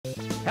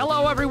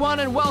Hello,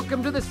 everyone, and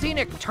welcome to the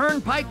scenic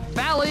Turnpike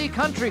Valley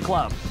Country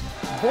Club.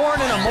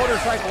 Born in a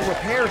motorcycle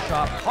repair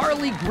shop,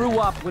 Harley grew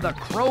up with a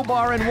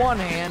crowbar in one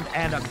hand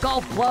and a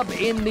golf club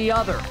in the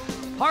other.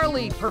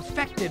 Harley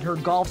perfected her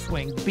golf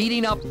swing,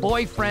 beating up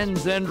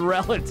boyfriends and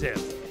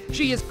relatives.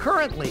 She is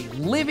currently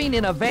living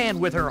in a van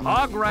with her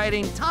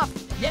hog-riding, tough,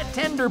 yet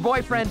tender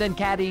boyfriend and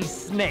caddy,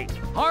 Snake.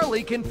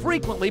 Harley can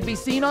frequently be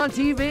seen on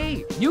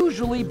TV,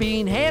 usually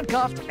being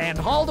handcuffed and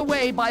hauled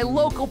away by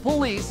local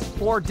police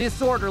for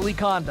disorderly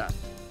conduct.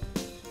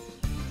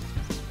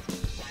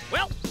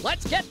 Well,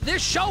 let's get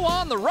this show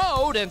on the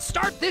road and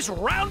start this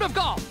round of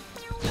golf.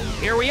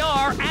 Here we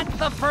are at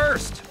the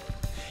first.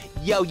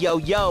 Yo, yo,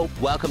 yo,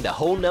 welcome to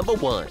hole number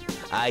 1.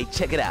 Aight,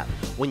 check it out.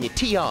 When you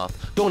tee off,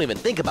 don't even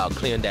think about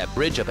clearing that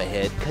bridge up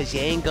ahead, cause you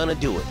ain't gonna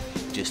do it.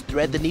 Just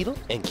thread the needle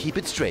and keep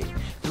it straight.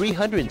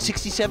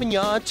 367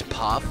 yards,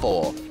 par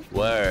 4.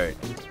 Word.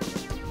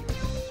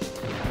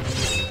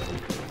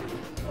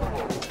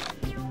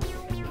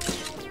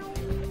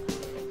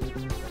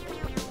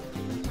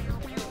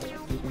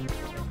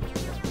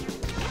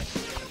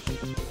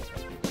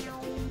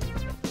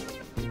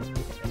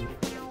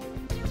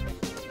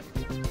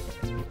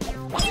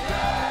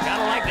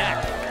 Gotta like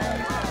that.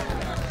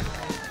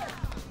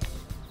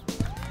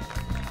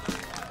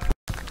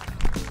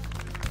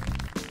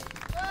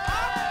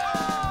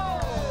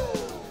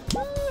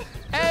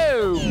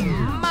 Oh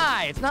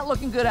my, it's not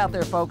looking good out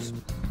there, folks.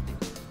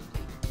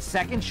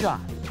 Second shot.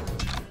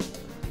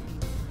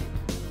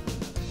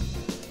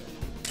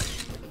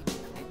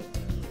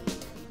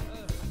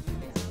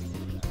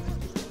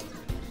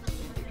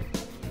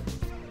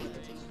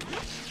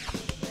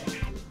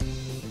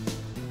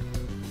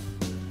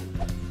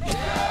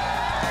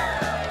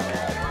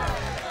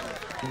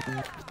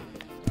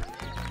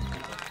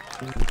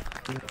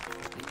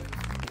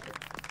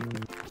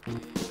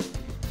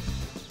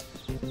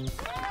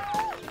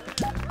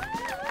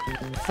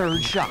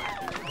 Third shot.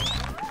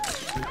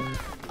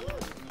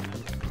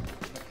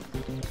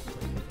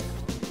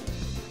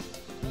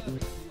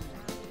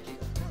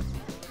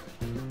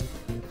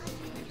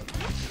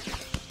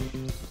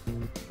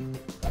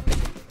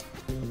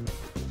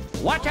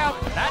 Watch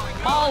out!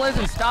 That ball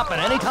isn't stopping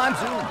anytime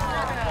soon.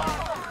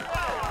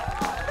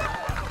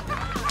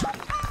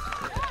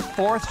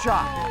 Fourth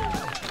shot.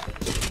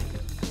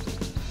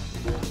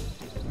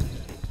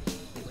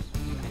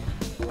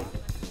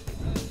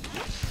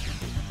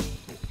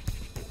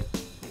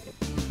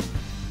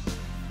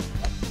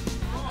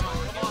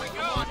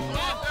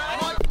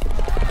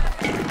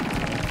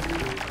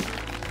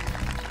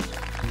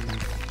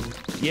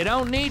 You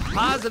don't need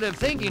positive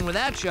thinking with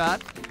that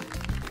shot.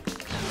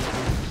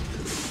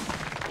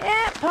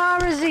 Yeah,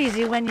 par is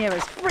easy when you're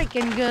as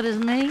freaking good as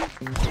me.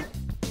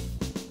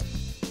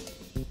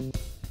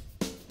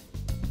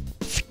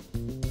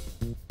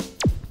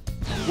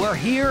 We're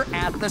here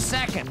at the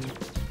second.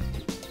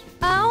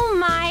 Oh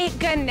my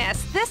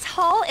goodness, this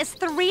hole is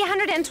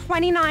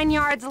 329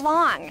 yards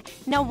long.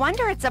 No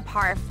wonder it's a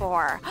par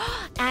 4.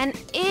 And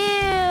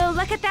ew,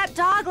 look at that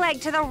dog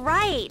leg to the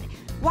right.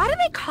 Why do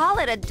they call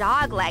it a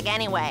dog leg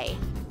anyway?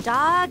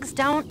 Dogs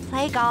don't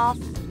play golf.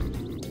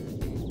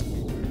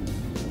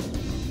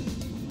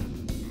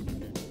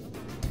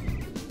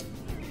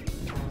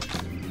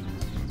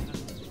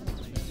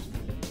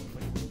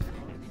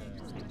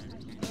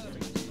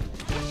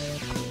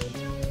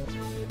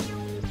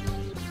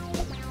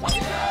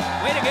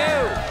 Way to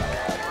go!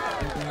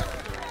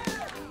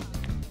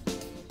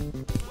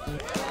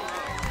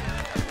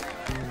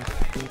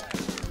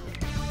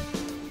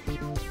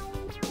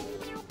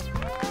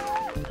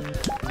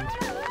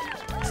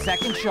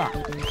 Second shot.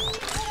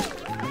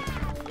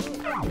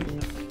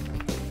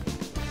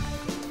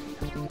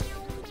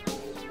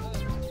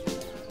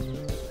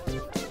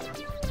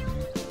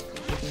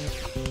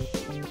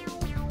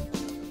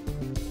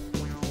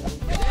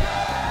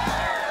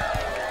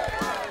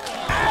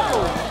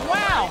 Oh,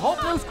 wow!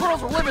 Hope those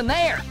squirrels were living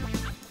there.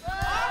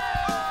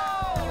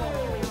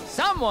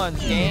 Someone's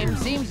game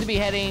seems to be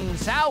heading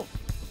south.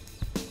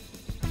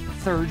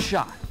 Third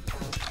shot.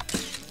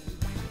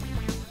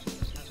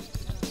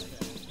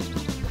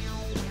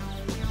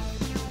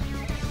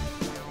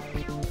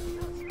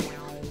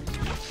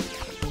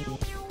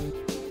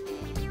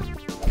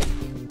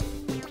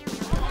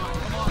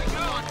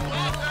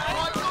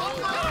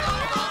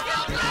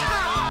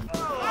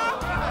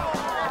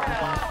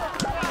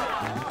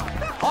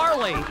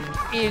 Harley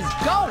is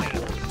going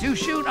to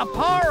shoot a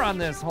par on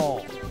this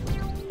hole.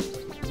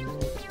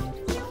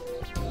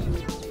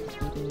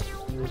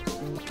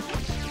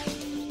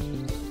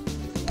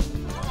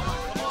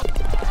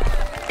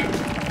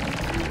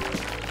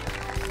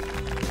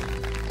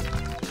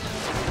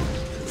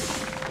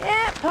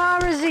 Yeah,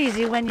 par is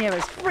easy when you're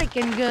as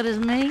freaking good as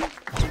me.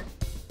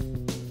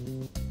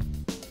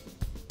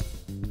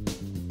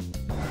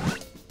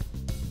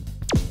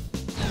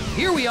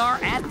 Here we are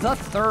at the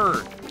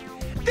third.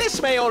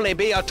 This may only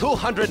be a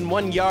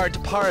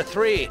 201-yard par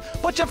 3,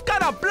 but you've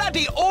got a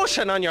bloody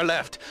ocean on your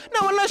left.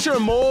 Now, unless you're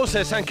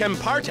Moses and can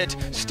part it,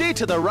 stay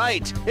to the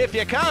right. If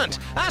you can't,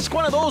 ask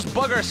one of those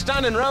buggers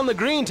standing around the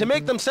green to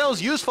make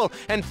themselves useful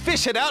and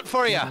fish it out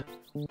for you.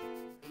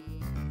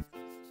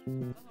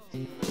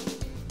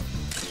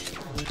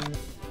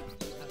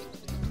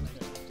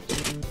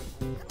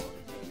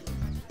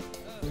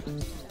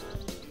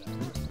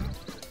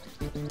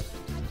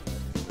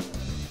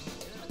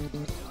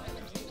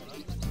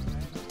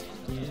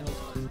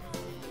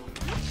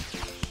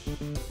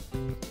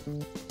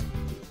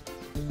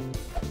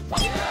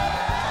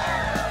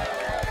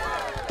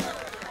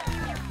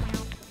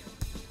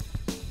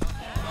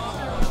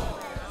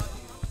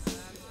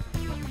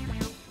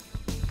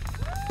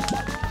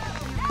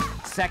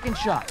 Second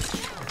shot.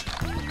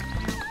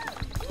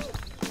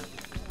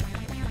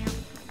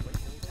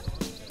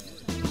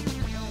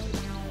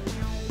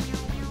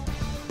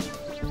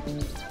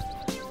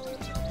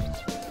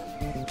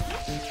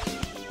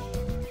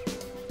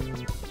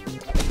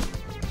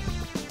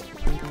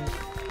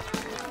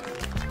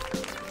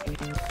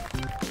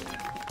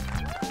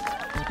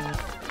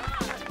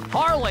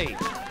 Harley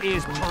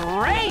is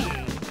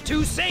praying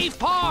to save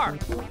par.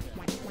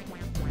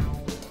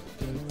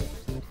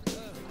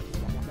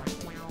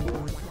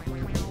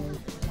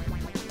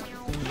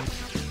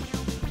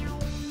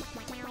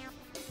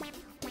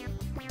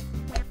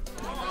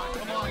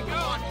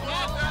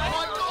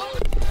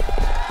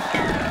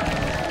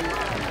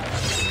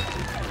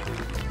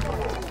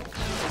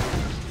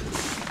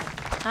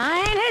 I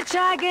ain't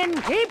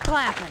hitchhiking. Keep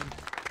clapping.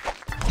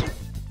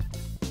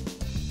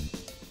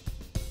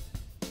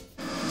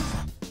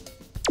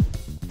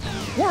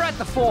 We're at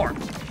the fourth.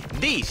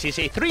 This is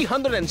a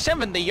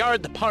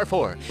 370-yard par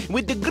 4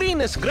 with the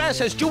greenest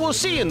grasses you will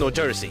see in New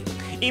Jersey.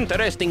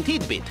 Interesting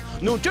tidbit,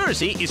 New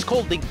Jersey is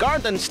called the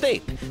Garden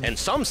State, and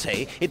some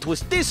say it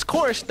was this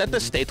course that the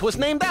state was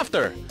named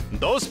after.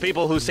 Those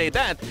people who say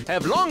that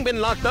have long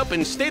been locked up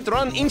in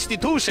state-run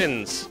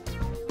institutions.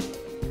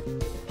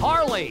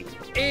 Harley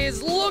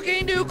is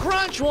looking to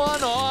crunch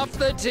one off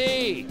the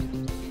tee.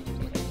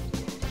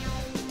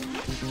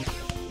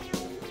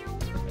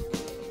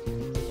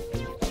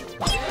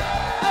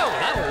 Oh,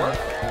 that'll work.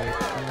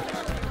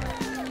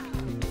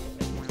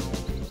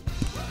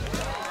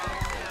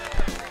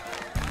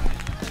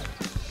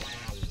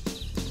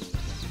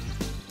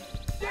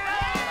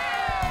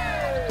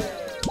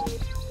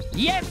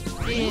 Yes,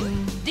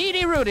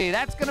 indeedy, Rudy.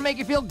 That's gonna make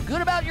you feel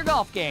good about your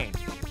golf game.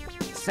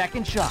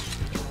 Second shot.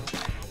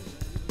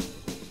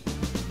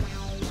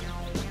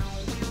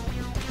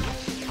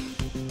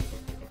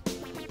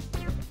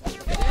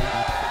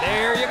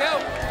 There you go.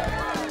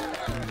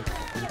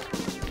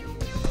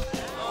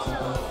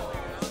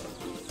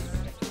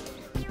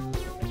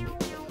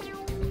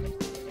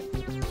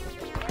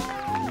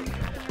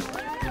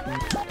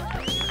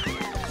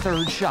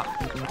 Third shot.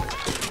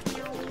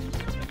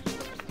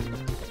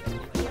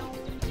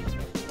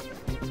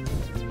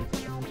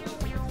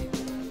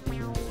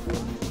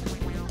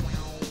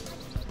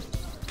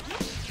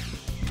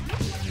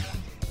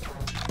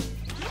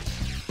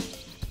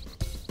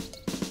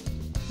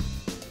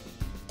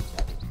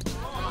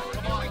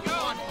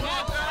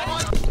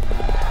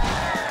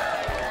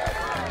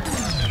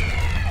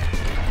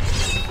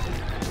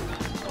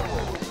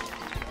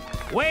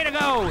 Way to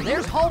go!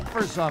 There's hope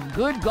for some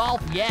good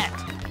golf yet.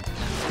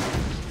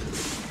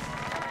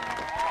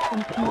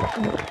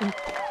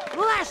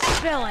 Less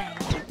spilling.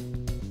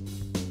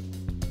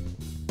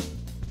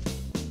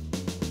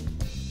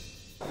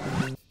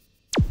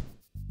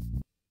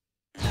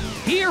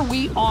 Here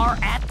we are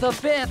at the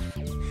fifth.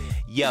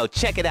 Yo,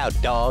 check it out,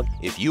 dog.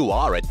 If you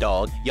are a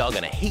dog, y'all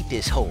gonna hate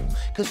this hole,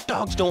 cause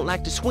dogs don't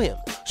like to swim.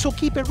 So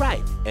keep it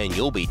right, and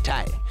you'll be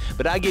tight.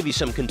 But I give you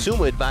some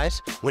consumer advice.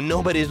 When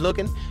nobody's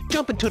looking,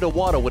 jump into the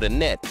water with a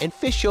net and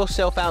fish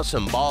yourself out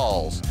some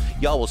balls.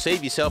 Y'all will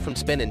save yourself from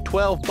spending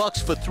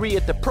 $12 for 3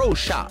 at the pro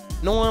shop.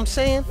 Know what I'm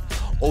saying?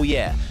 Oh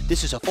yeah,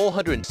 this is a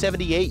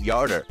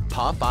 478-yarder,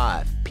 par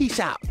 5. Peace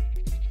out.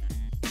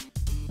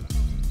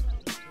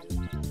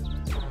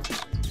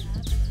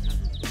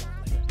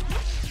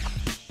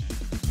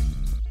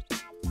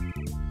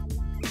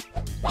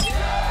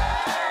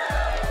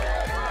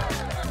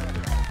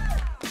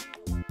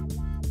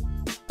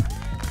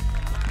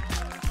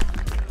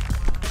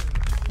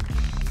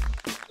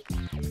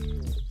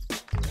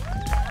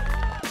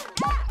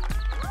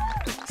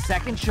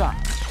 Second shot.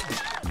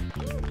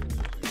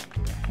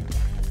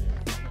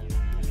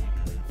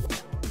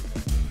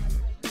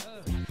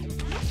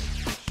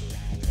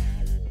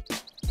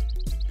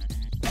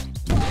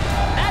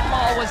 That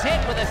ball was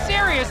hit with a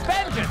serious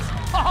vengeance.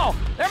 Oh,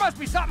 there must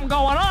be something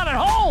going on at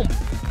home.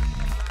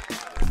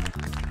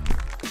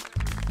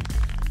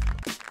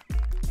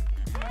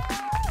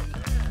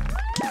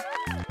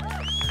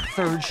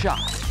 Third shot.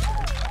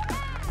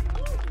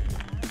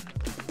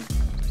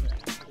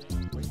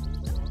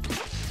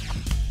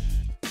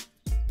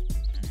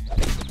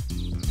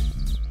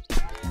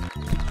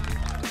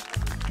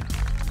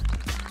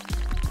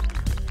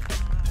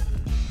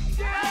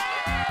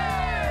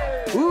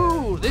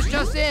 Ooh, this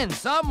just in.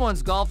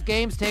 Someone's golf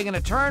game's taking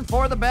a turn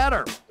for the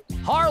better.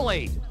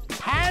 Harley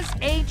has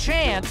a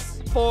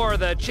chance for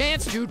the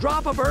chance to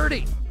drop a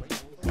birdie.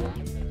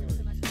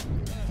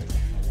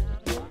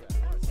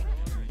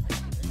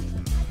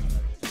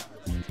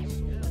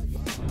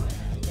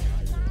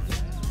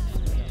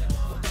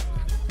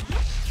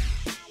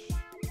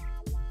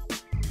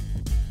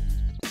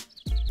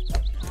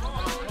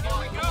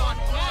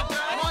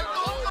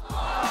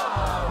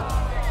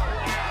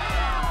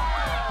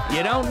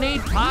 You don't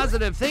need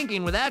positive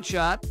thinking with that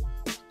shot.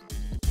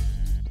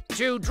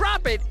 To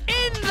drop it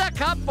in the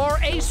cup for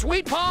a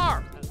sweet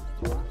par.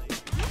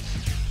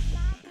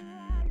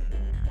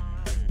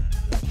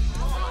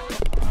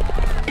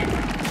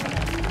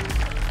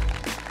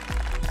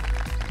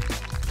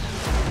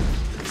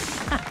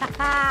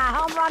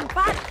 Home run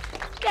putt.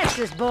 Catch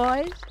this,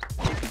 boys.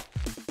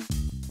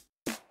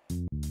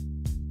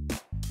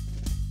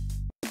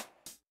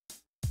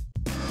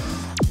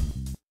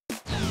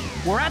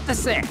 We're at the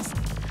 6th.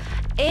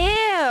 Ew,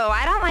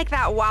 I don't like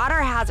that water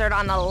hazard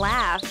on the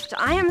left.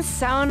 I am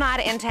so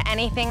not into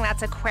anything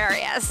that's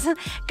Aquarius.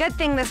 Good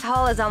thing this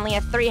hole is only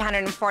a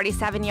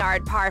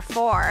 347-yard par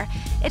 4.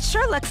 It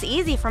sure looks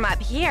easy from up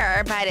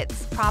here, but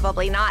it's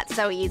probably not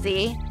so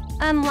easy.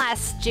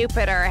 Unless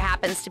Jupiter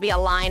happens to be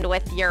aligned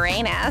with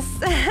Uranus.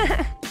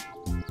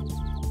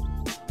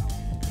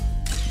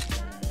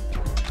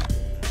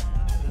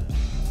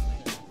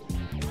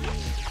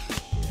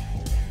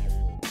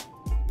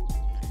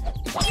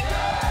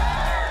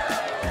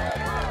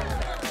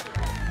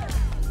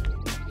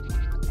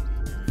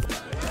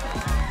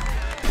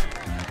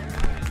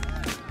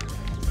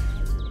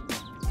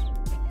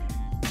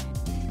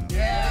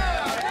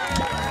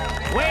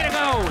 Way to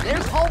go!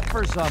 There's hope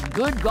for some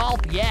good golf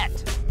yet.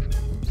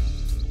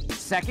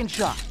 Second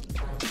shot.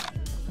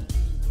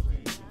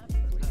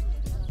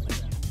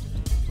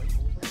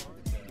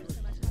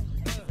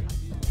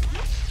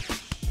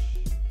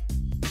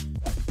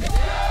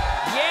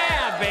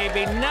 Yeah,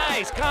 baby,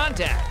 nice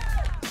contact.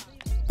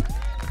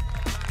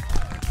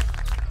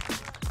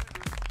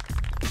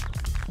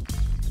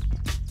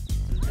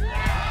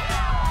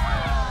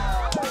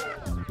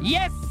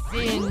 Yes,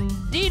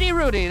 indeedy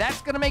Rudy.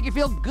 That's gonna make you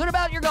feel good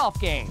about your golf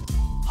game.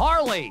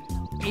 Harley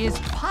is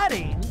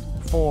putting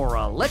for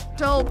a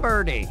little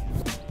birdie.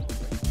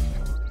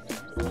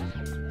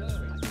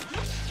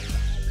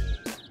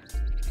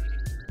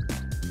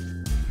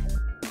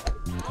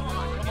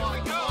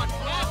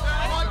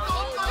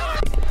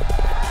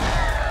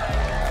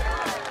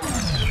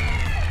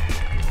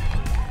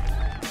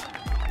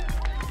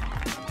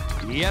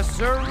 Yes,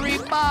 sirree,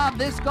 Bob.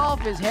 This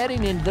golf is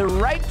heading in the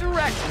right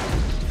direction.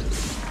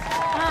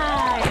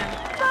 I am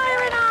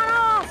firing on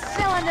all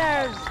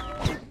cylinders.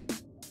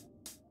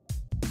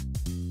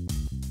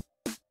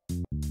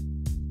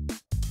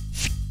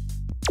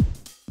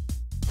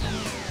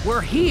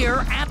 We're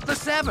here at the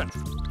 7th.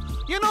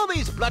 You know,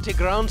 these bloody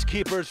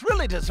groundskeepers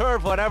really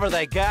deserve whatever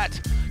they get.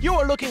 You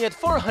are looking at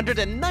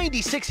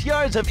 496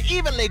 yards of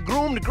evenly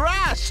groomed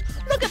grass.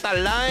 Look at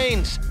the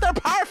lines. They're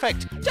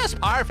perfect. Just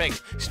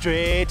perfect.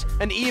 Straight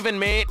and even,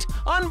 mate.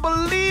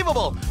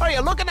 Unbelievable. Are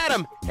you looking at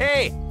them?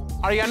 Hey,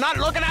 are you not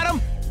looking at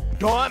them?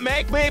 Don't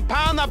make me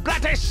pound the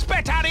bloody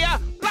spit out of you.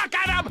 Look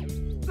at them.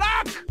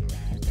 Look.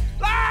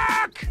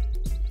 Look.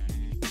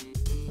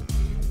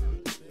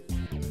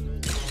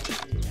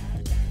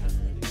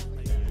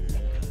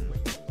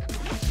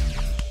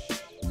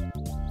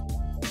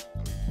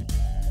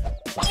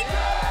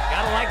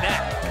 Gotta like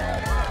that.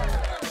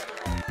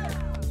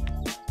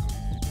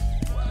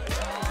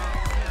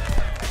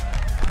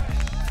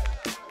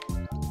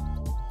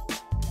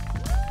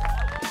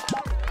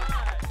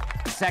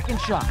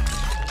 Second shot.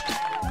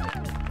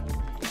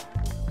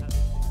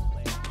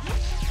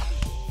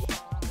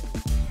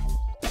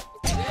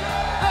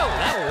 Oh,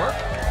 that'll work.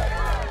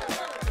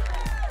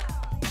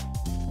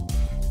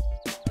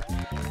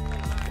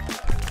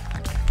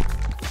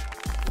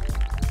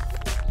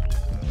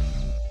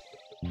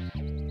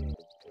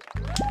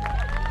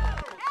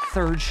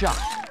 Third shot.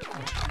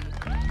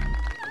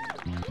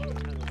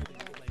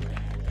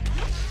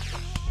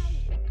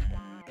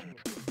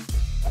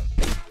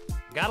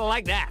 Gotta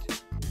like that.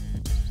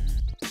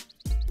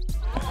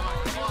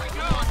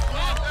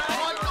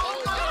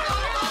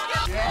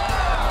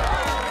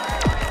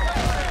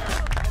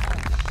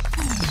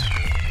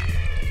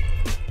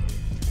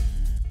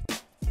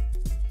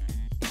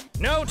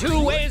 No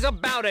two ways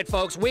about it,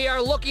 folks. We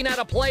are looking at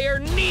a player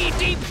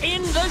knee-deep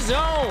in the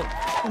zone.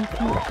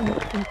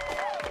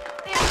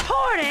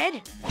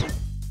 Imported?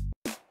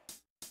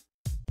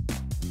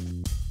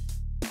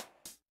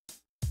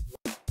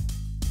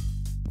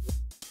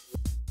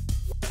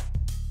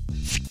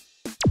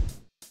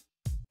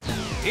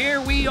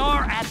 Here we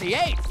are at the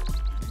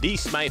 8th.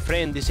 This, my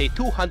friend, is a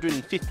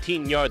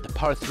 215-yard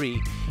par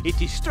 3.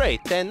 It is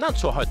straight and not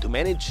so hard to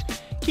manage.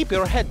 Keep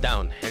your head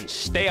down and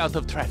stay out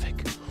of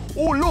traffic.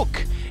 Oh,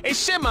 look! A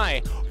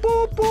semi!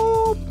 Boop,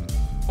 boop!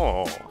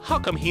 Oh, how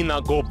come he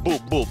not go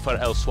boop, boop for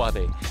El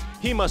Suave?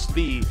 He must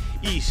be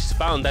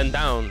eastbound and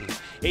down.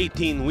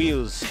 18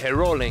 wheels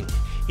rolling.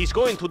 He's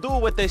going to do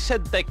what they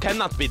said they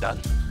cannot be done.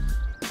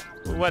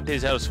 What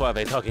is El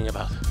Suave talking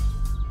about?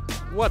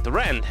 What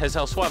rant has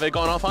El Suave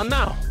gone off on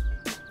now?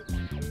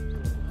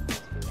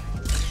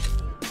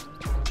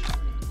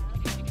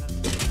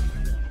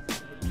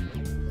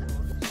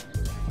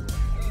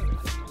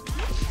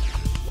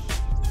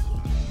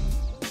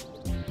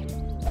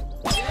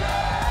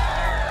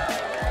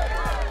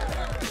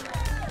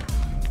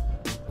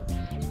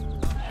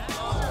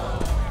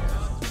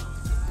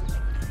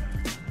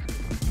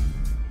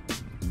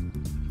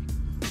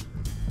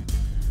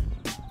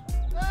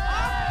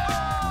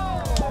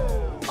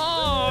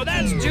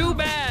 Too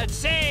bad.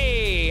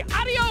 Say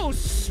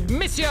adios,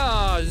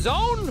 Monsieur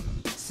Zone.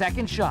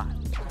 Second shot.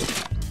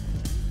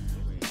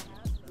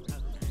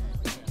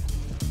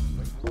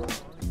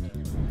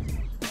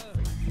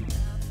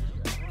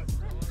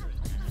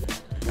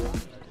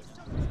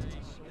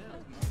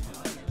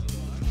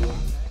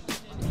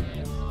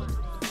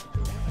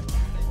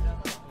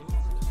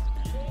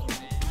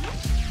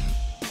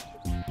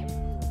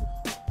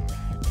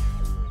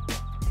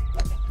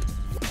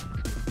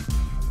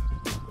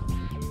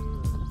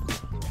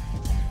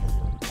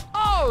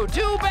 Oh,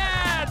 too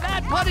bad!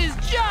 That putt is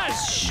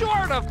just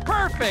short of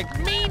perfect,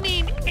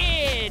 meaning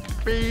it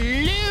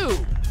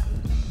blew.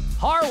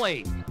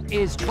 Harley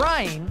is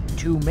trying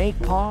to make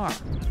par.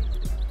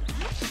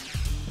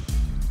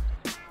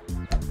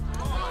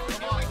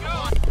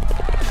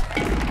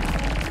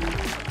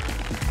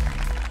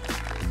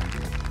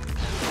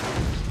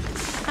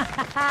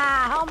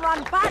 Home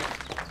run putt.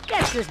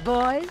 Catch this,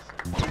 boys.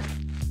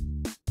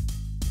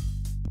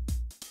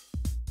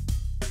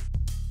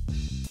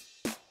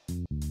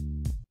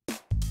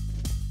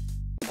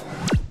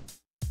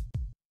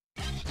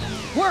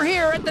 We're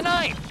here at the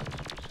ninth.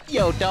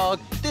 Yo, dog,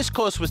 this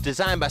course was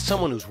designed by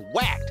someone who's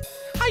whacked.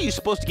 How you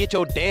supposed to get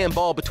your damn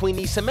ball between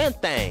these cement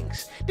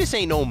things? This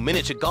ain't no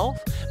miniature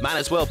golf. Might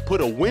as well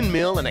put a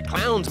windmill and a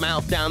clown's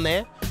mouth down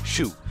there.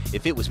 Shoot,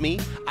 if it was me,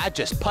 I'd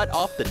just putt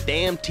off the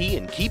damn tee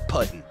and keep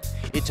putting.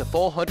 It's a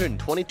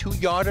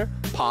 422-yarder,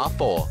 par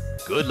 4.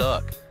 Good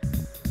luck.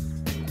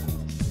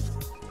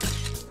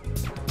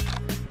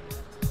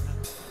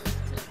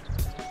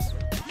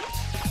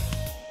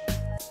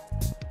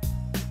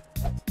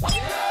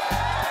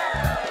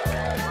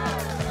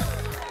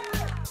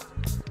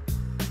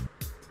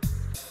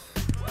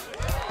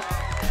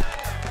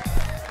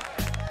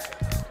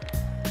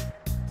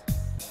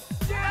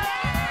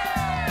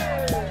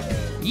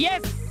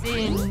 Yes,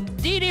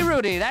 indeedy,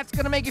 Rudy. That's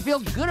gonna make you feel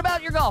good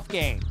about your golf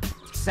game.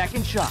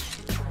 Second shot.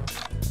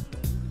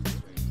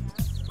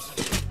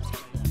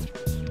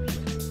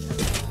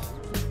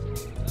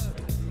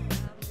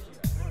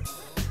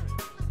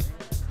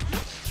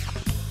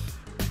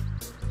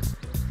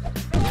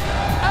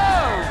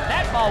 Oh,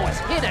 that ball was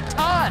hit a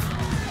ton.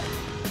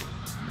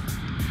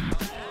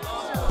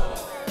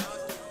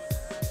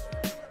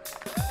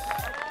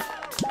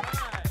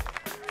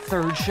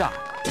 Third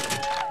shot.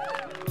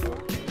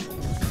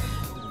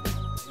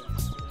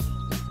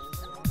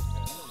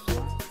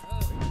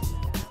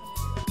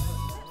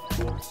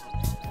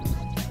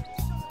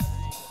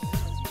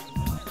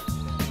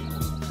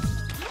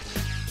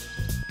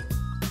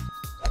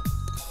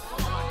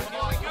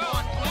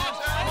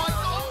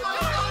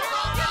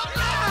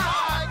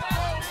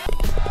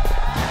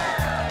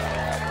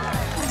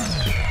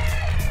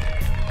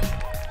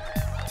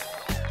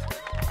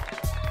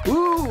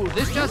 Ooh,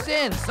 this just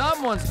in.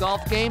 Someone's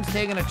golf game's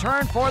taking a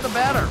turn for the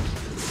better.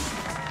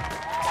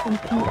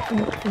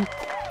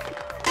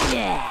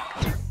 Yeah.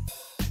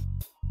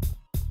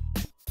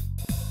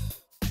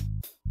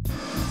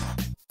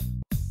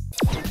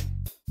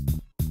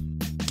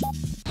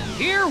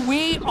 Here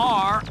we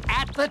are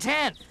at the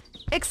 10th.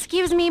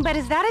 Excuse me, but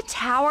is that a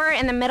tower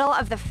in the middle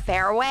of the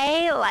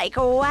fairway? Like,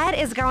 what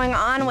is going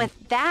on with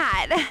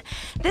that?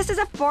 This is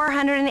a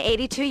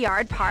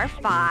 482-yard par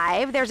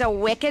 5. There's a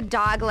wicked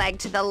dog leg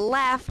to the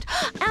left.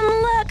 And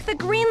look, the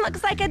green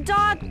looks like a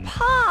dog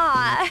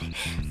paw.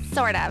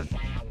 Sort of.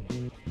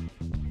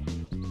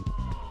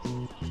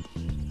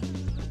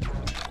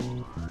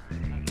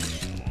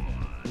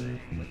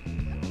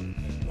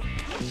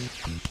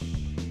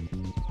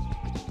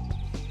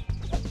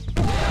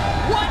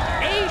 What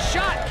a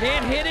shot!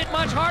 Can't hit it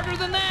much harder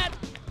than that.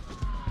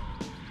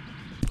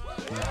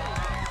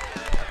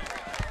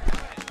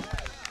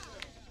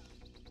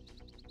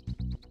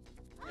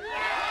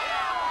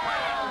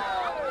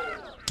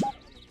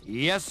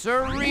 Yes,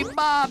 sirree,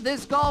 Bob.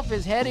 This golf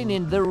is heading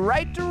in the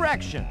right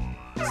direction.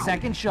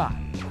 Second shot.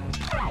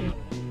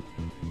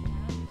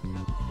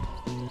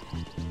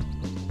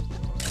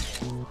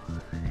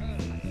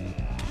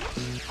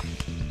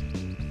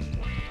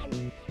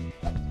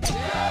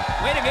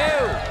 Way to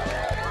go!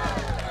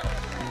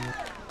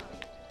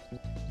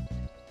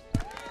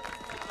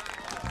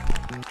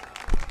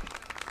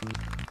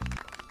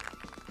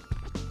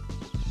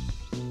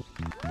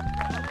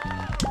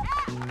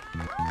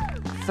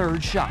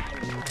 Third shot.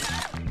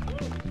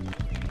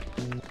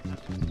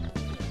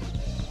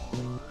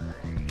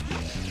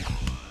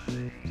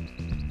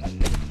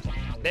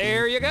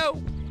 There you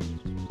go.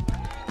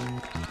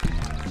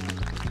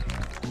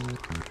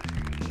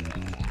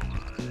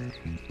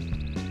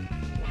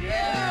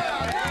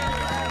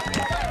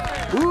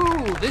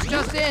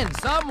 just in.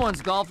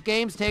 Someone's golf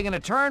game's taking a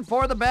turn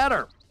for the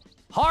better.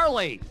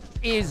 Harley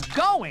is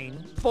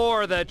going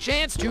for the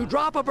chance to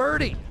drop a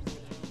birdie.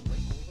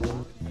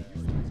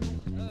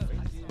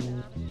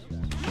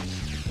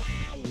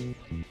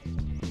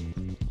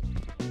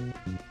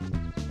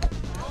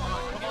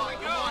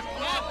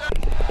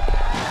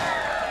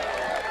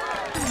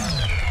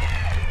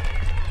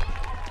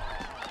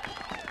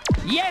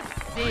 Yes,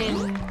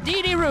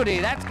 indeedy, Rudy.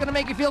 That's gonna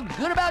make you feel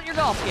good about your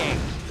golf game.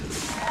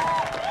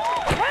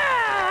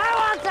 Ah, I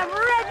want some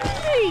red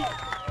meat!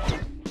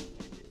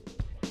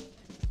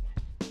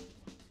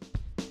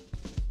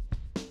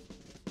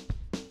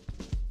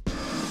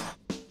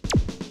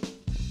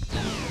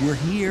 We're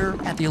here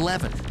at the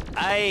 11th.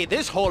 Aye,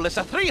 this hole is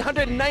a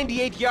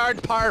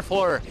 398-yard par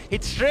 4.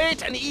 It's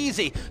straight and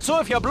easy, so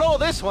if you blow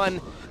this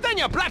one, then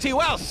you bloody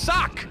well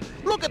suck.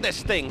 Look at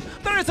this thing.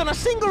 There isn't a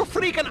single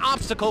freaking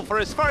obstacle for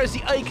as far as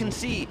the eye can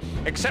see,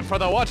 except for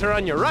the water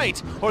on your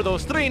right, or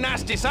those 3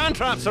 nasty sand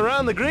traps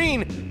around the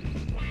green.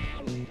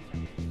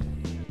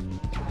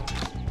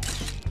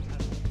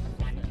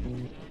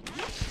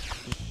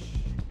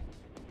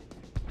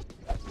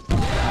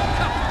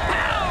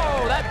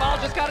 Ow! That ball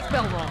just got its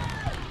bell wrong.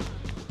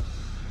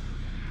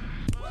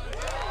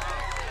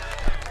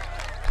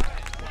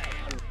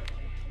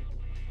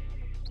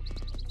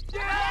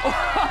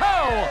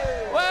 Whoa!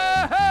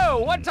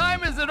 What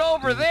time is it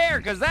over there?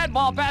 Because that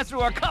ball passed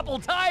through a couple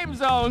time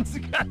zones.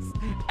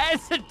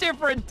 It's a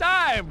different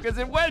time because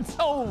it went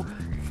so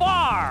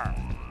far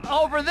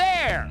over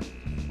there.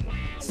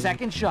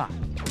 Second shot.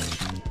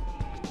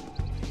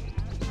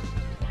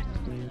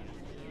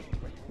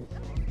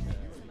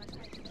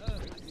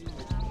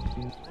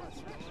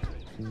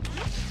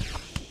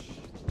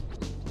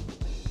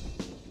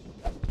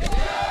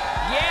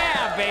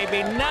 Yeah,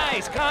 baby,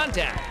 nice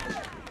contact.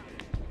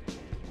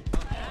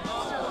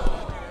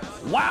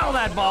 Wow,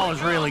 that ball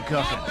is really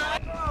cooking.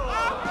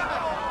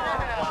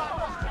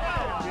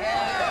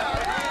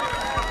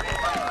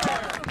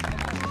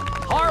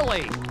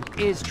 Harley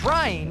is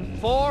trying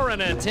for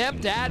an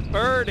attempt at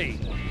birdie.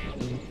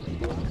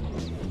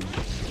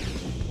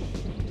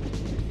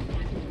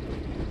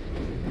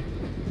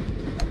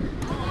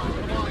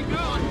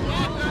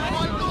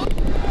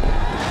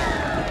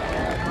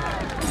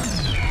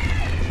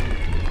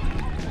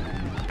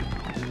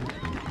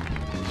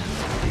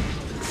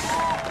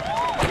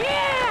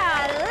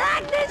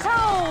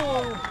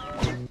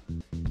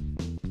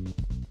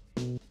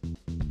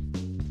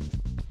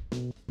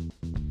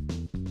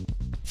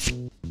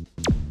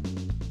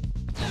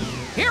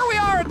 Here we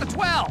are at the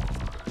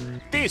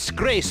 12th. This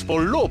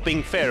graceful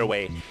loping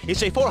fairway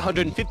is a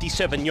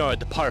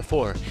 457-yard par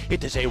 4.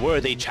 It is a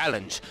worthy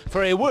challenge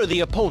for a worthy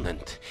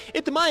opponent.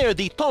 Admire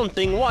the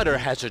taunting water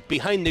hazard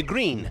behind the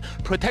green,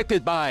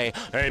 protected by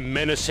a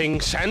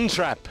menacing sand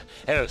trap.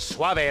 El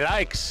Suave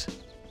likes.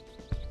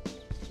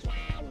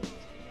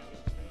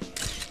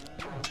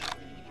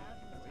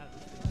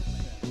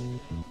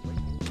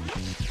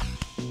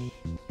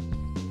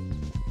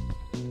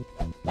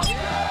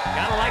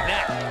 Gotta like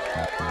that.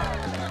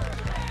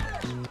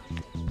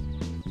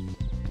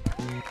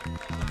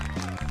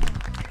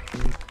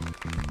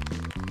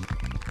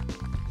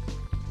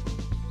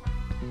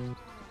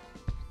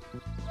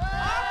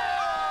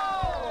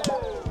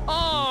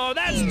 Oh,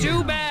 that's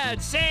too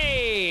bad.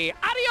 Say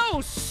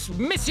adios,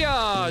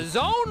 Monsieur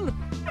Zone.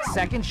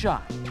 Second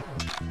shot.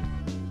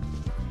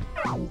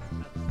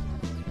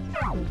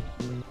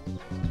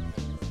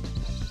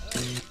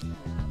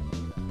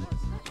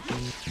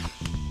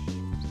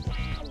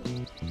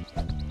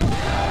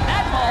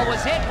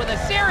 Was hit with a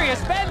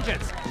serious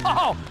vengeance.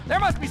 Oh, there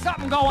must be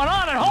something going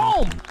on at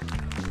home.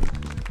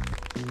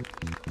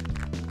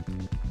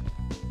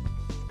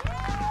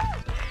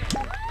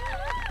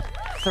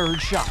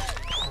 Third shot.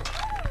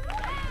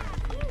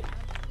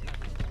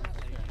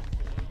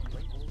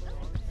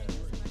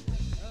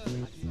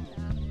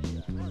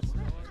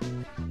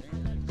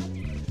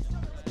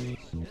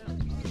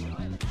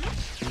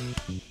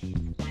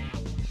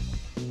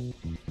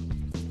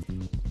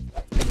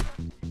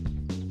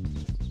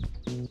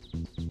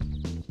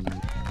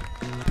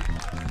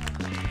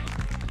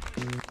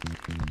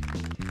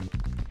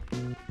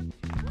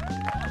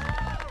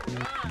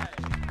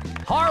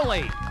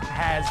 Harley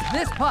has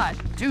this putt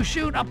to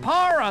shoot a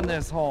par on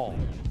this hole.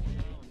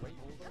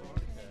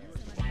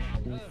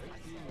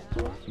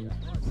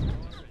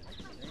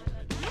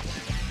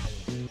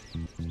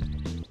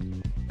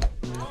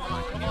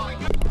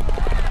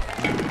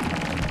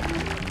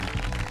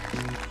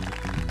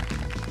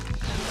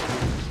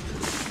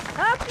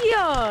 Up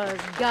yours,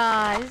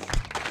 guys.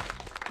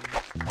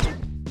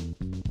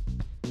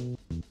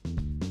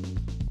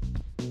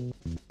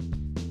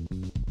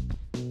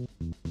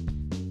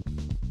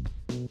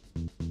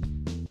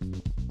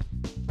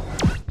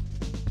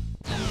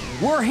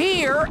 We're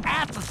here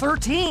at the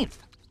 13th.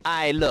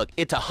 Aye, look,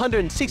 it's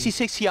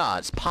 166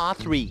 yards, par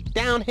 3,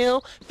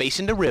 downhill,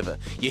 facing the river.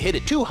 You hit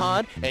it too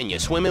hard, and you're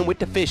swimming with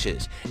the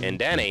fishes. And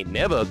that ain't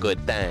never a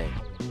good thing.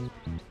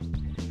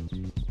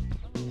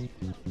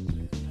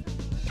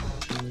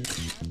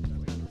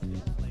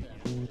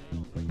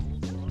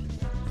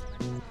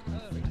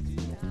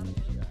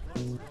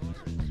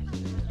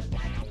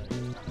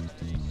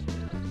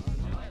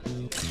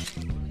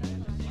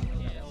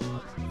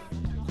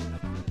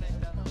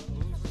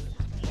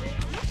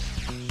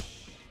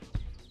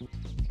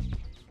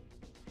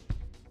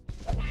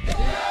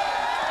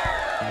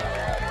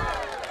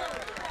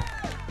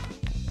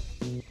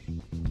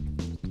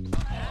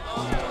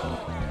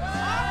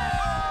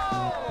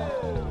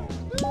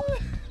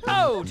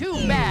 Oh, too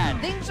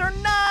bad. Things are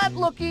not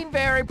looking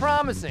very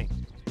promising.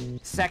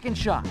 Second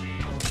shot.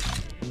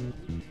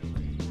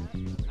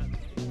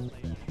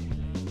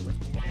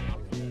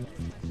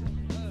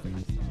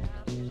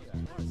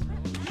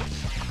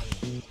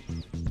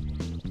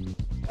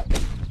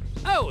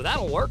 Oh,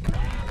 that'll work.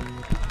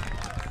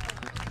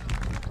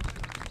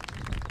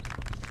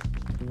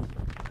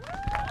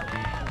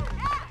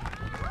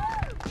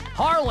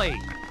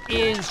 Harley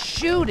is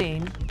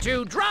shooting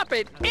to drop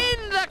it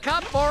in the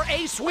cup for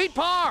a sweet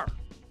par.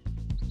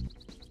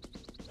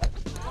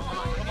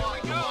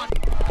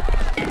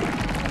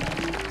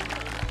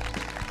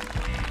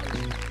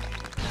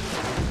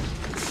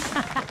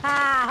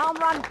 Home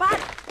run putt.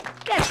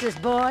 Catch this,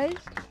 boys.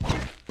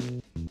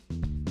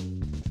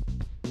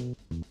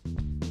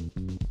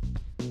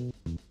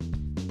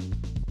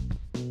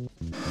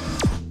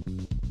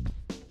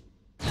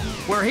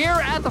 We're here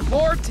at the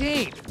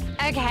 14th.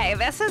 Okay,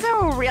 this is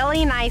a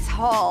really nice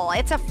hole.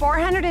 It's a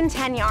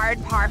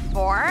 410-yard par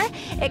 4.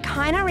 It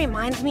kind of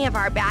reminds me of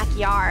our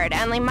backyard,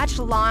 only much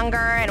longer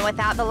and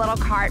without the little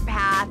cart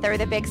path or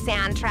the big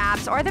sand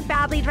traps or the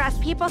badly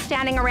dressed people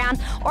standing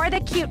around or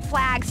the cute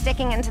flag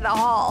sticking into the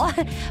hole.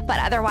 But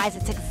otherwise,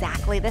 it's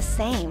exactly the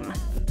same.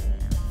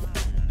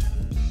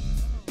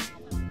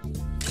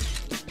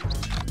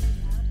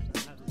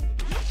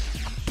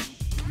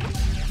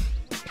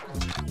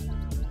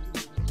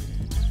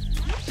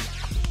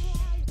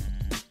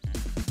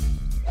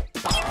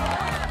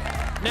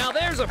 Now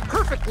there's a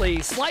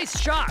perfectly sliced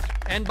shot,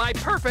 and by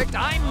perfect,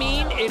 I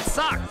mean it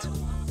sucked.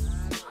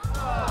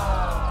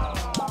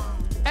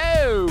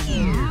 Oh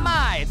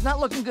my, it's not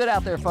looking good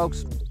out there,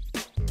 folks.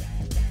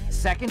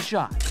 Second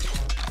shot.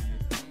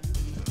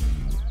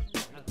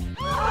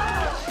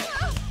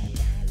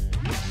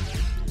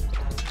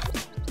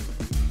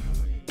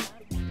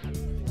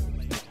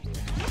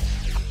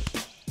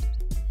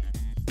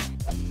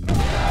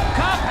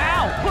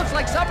 Kapow! Looks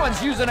like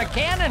someone's using a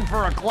cannon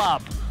for a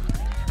club.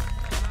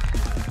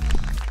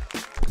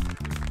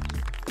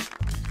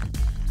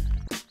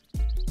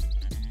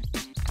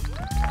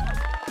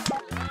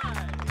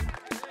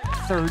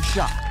 Third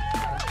shot.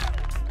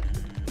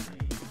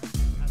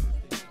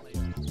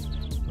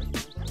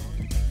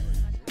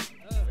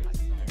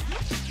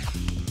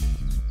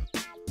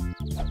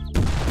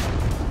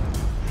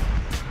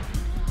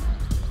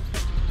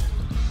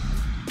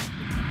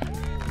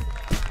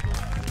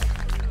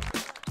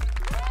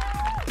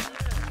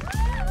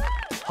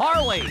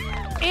 Harley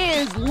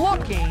is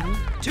looking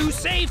to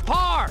save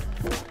par.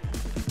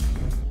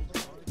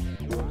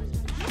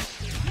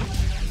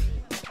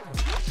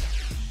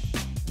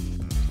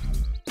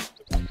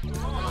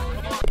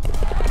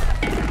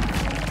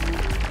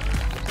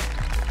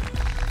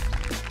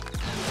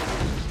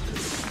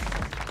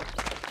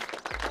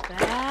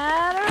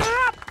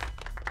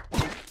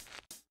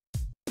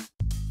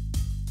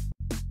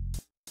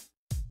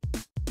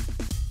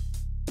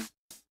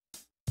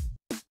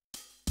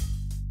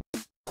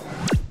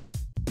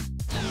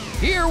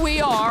 Here we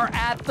are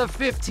at the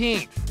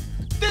 15th.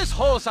 This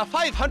hole's a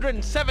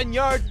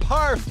 507-yard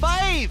par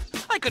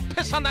 5. I could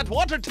piss on that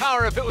water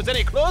tower if it was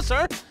any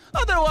closer.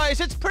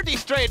 Otherwise, it's pretty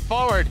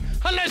straightforward.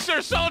 Unless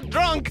you're so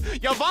drunk,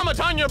 you vomit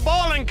on your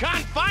ball and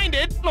can't find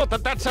it. Not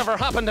that that's ever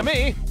happened to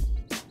me.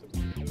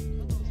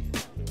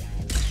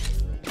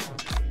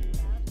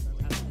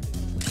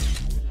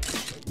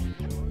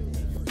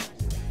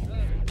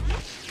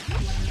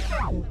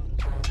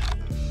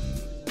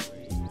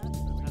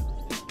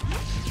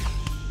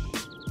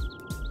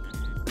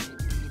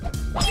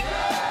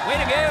 Way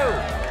to go!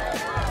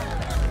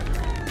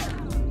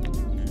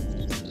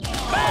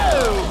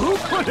 Oh, who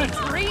put a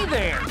tree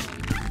there?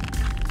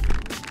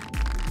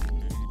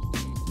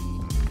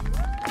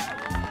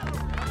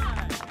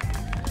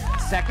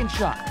 Second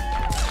shot.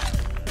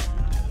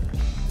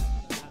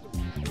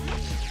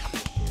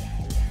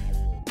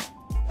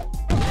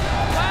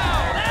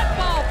 Wow, that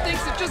ball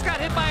thinks it just got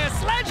hit by a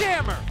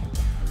sledgehammer.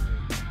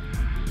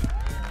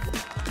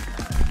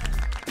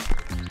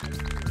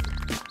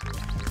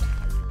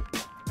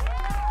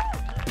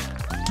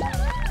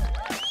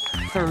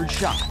 Third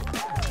shot.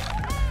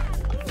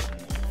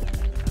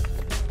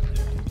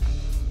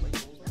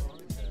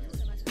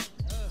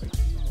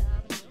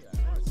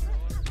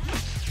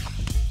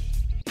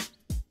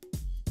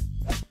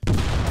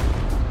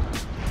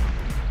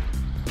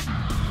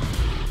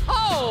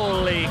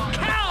 Holy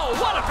cow,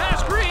 what a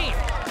fast green!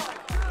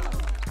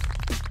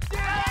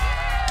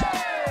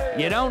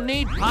 You don't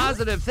need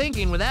positive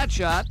thinking with that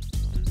shot.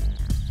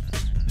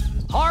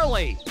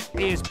 Harley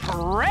is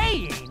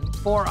praying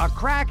for a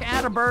crack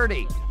at a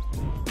birdie.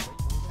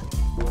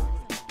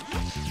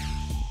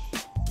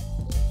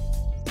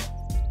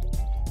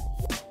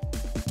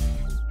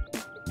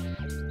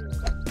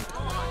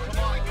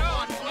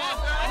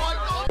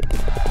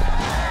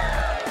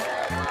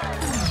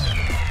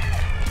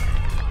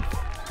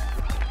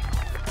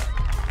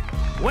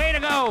 Way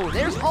to go!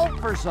 There's hope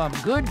for some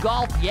good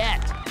golf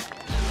yet.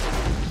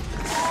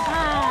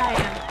 I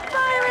am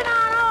firing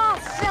on all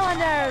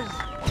cylinders.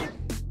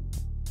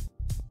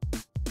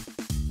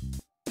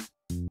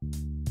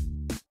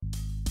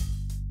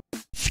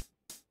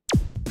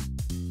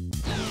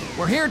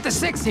 We're here at the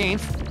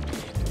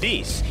 16th.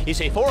 This is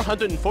a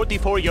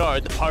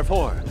 444-yard par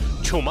 4.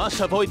 You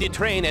must avoid the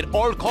terrain at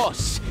all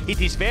costs.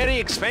 It is very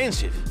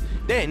expensive.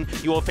 Then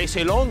you will face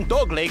a long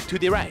dogleg to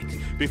the right.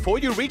 Before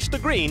you reach the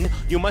green,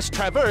 you must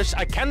traverse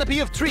a canopy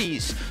of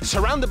trees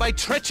surrounded by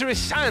treacherous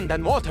sand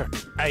and water.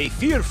 I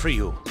fear for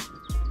you.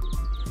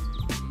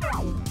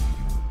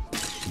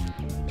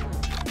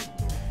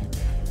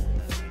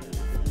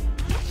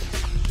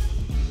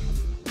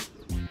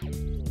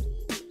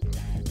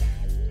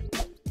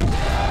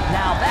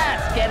 Now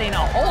that's getting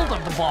a hold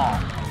of the ball.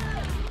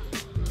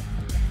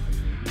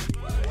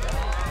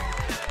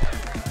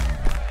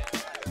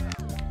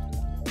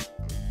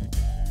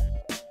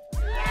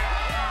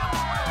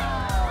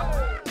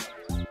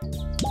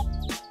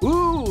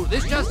 Ooh,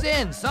 this just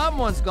in.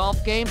 Someone's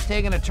golf game's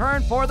taking a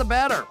turn for the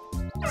better.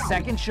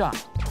 Second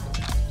shot.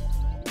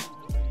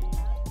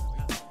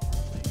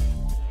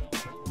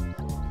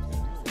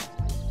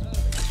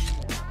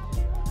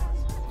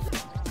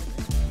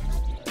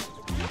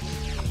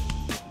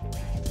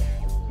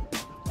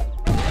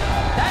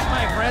 That,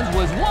 my friends,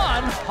 was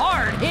one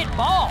hard-hit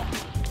ball.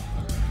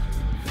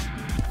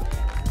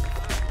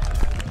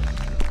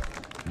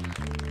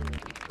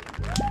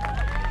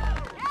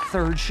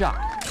 Third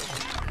shot.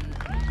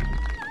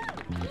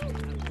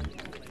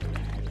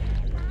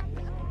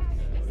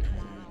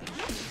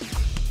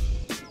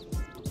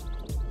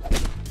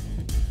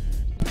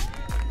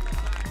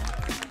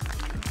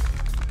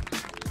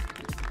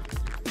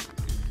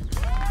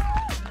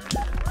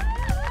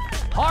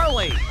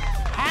 Harley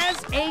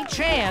has a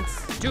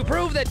chance to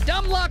prove that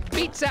dumb luck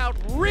beats out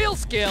real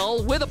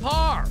skill with a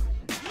par.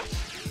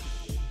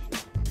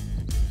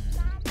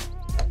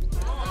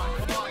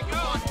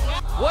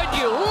 Would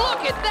you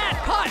look at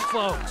that putt,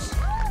 folks?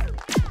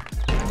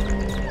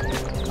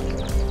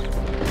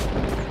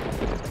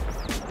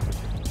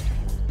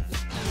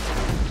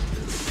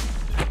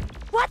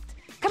 What?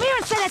 Come here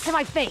and say that to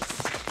my face.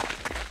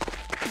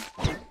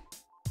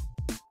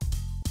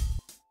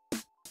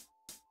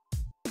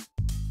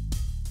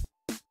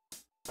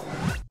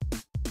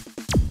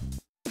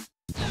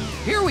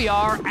 Here we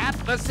are at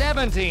the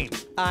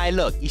 17th.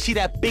 Look, you see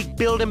that big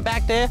building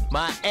back there?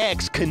 My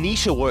ex,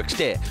 Kanisha, works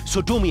there.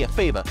 So do me a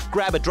favor,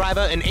 grab a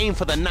driver and aim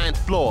for the 9th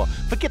floor.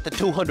 Forget the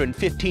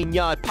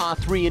 215-yard par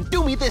 3 and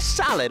do me this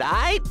solid,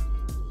 aight?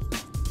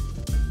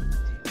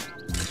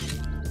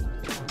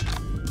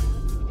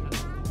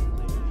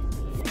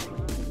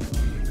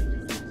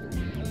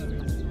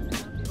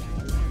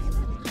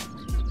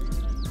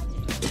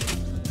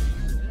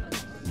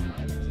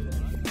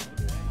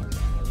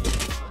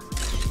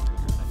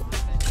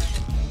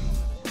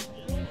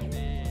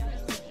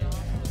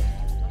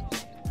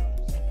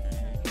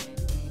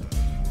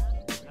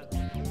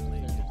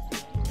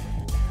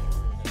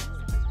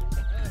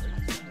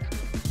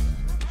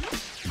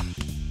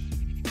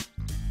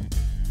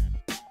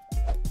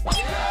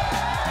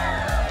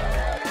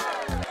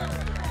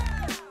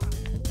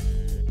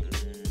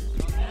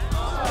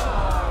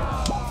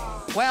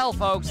 Well,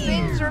 folks,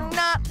 things are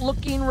not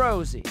looking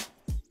rosy.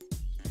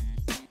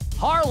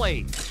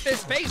 Harley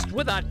is faced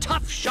with a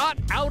tough shot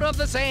out of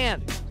the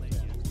sand.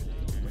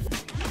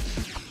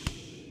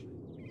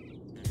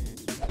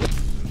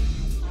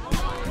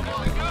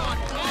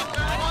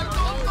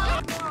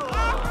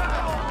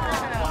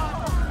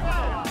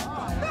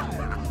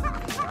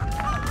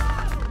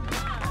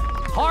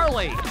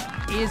 Harley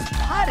is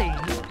putting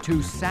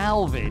to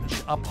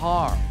salvage a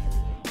par.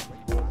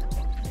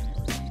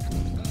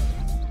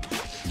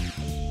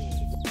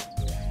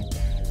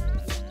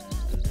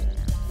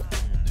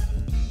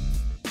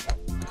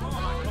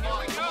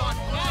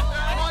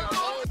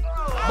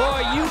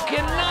 Boy, you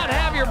cannot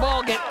have your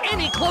ball get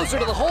any closer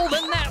to the hole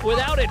than that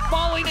without it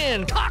falling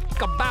in.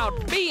 Talk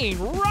about being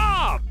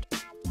robbed!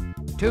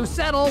 To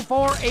settle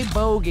for a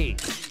bogey.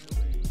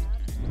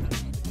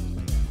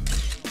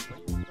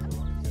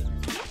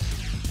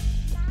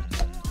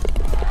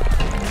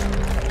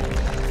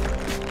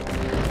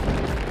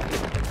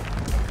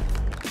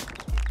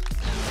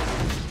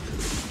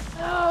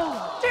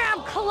 Oh,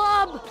 damn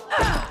club!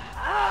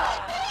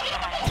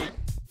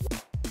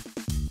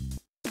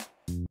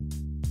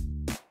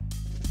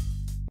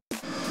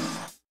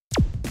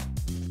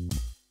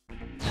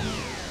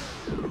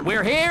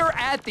 We're here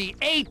at the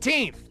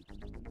 18th.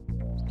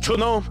 You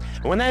know,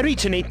 when I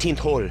reach an 18th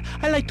hole,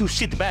 I like to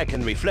sit back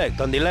and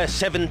reflect on the last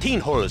 17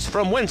 holes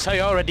from whence I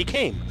already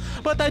came.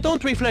 But I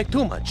don't reflect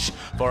too much,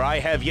 for I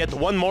have yet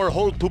one more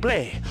hole to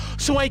play.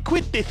 So I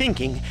quit the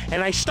thinking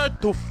and I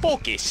start to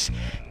focus.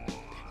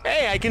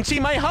 Hey, I can see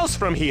my house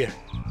from here.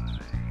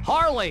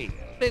 Harley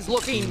is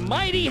looking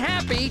mighty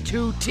happy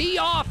to tee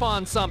off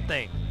on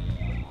something.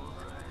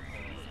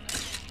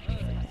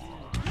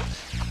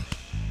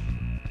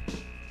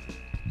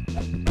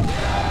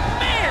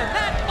 Man,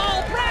 that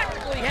ball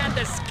practically had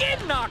the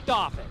skin knocked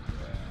off it.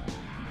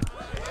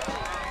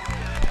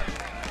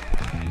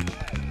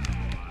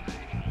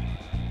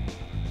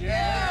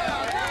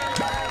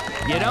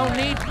 You don't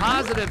need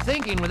positive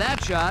thinking with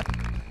that shot.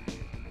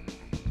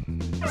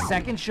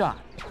 Second shot.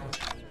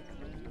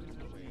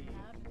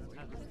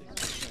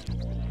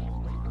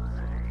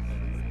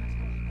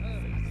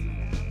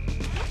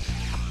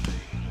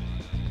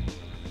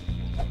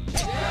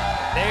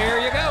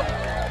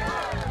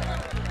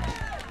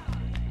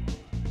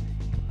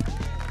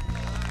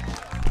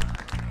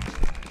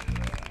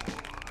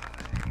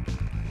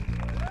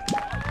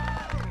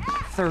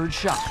 third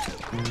shot.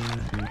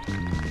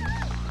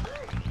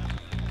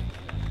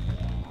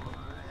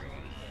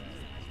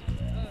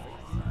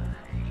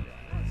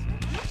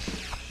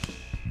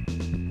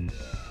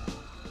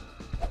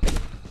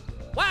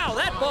 Wow,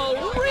 that ball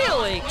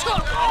really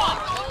took off!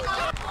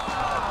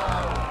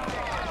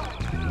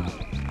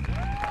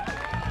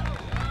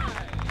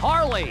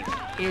 Harley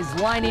is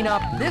lining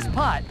up this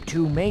putt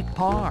to make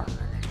par.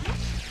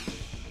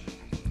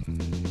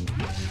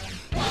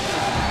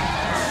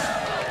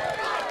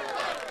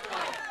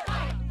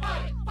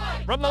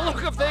 From the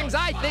look of things,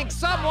 I think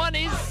someone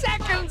is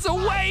seconds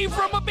away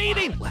from a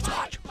beating. Let's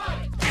watch.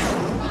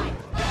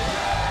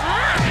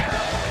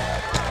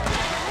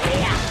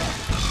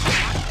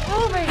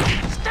 Moving!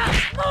 Stop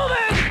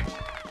moving!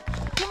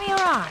 Give me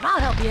your arm. I'll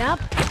help you up.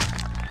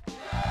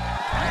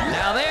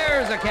 Now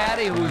there's a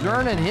caddy who's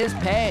earning his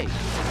pay.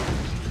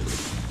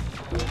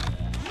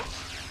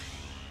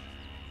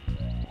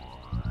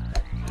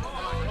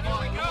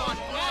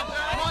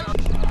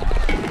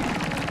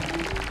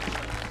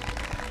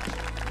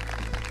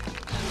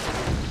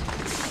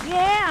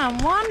 Yeah, I'm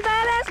one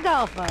badass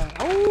golfer.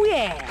 Oh,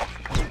 yeah.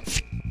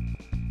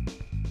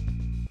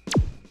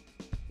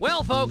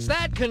 Well, folks,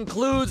 that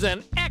concludes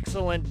an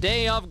excellent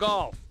day of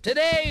golf.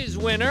 Today's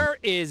winner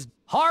is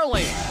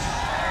Harley.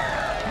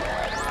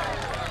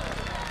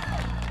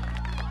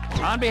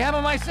 On behalf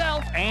of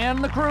myself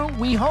and the crew,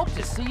 we hope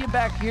to see you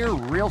back here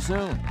real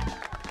soon.